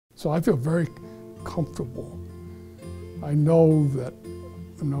So I feel very comfortable. I know that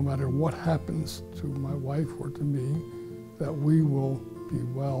no matter what happens to my wife or to me, that we will be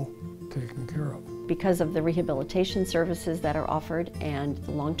well taken care of. Because of the rehabilitation services that are offered and the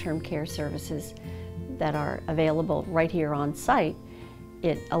long-term care services that are available right here on site,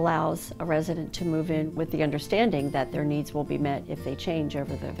 it allows a resident to move in with the understanding that their needs will be met if they change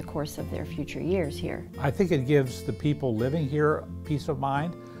over the course of their future years here. I think it gives the people living here peace of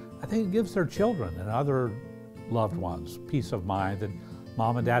mind. I think it gives their children and other loved ones peace of mind that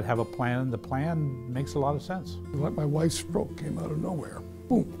mom and dad have a plan, and the plan makes a lot of sense. Like my wife's stroke came out of nowhere.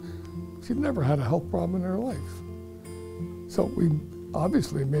 Boom. She'd never had a health problem in her life. So we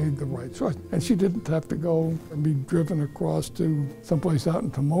obviously made the right choice. And she didn't have to go and be driven across to someplace out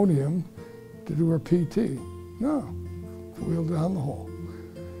in Continuum to do her PT. No, wheel down the hall.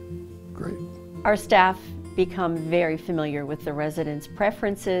 Great. Our staff become very familiar with the residents'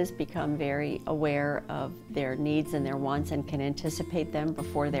 preferences, become very aware of their needs and their wants, and can anticipate them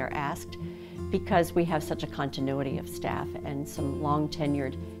before they're asked, because we have such a continuity of staff and some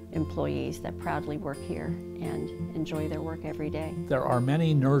long-tenured employees that proudly work here and enjoy their work every day. There are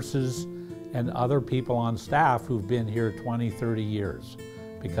many nurses and other people on staff who've been here 20, 30 years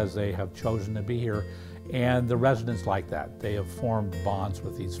because they have chosen to be here. And the residents like that. They have formed bonds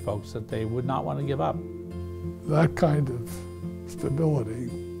with these folks that they would not want to give up. That kind of stability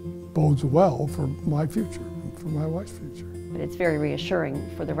bodes well for my future and for my wife's future. But it's very reassuring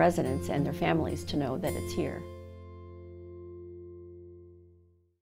for the residents and their families to know that it's here.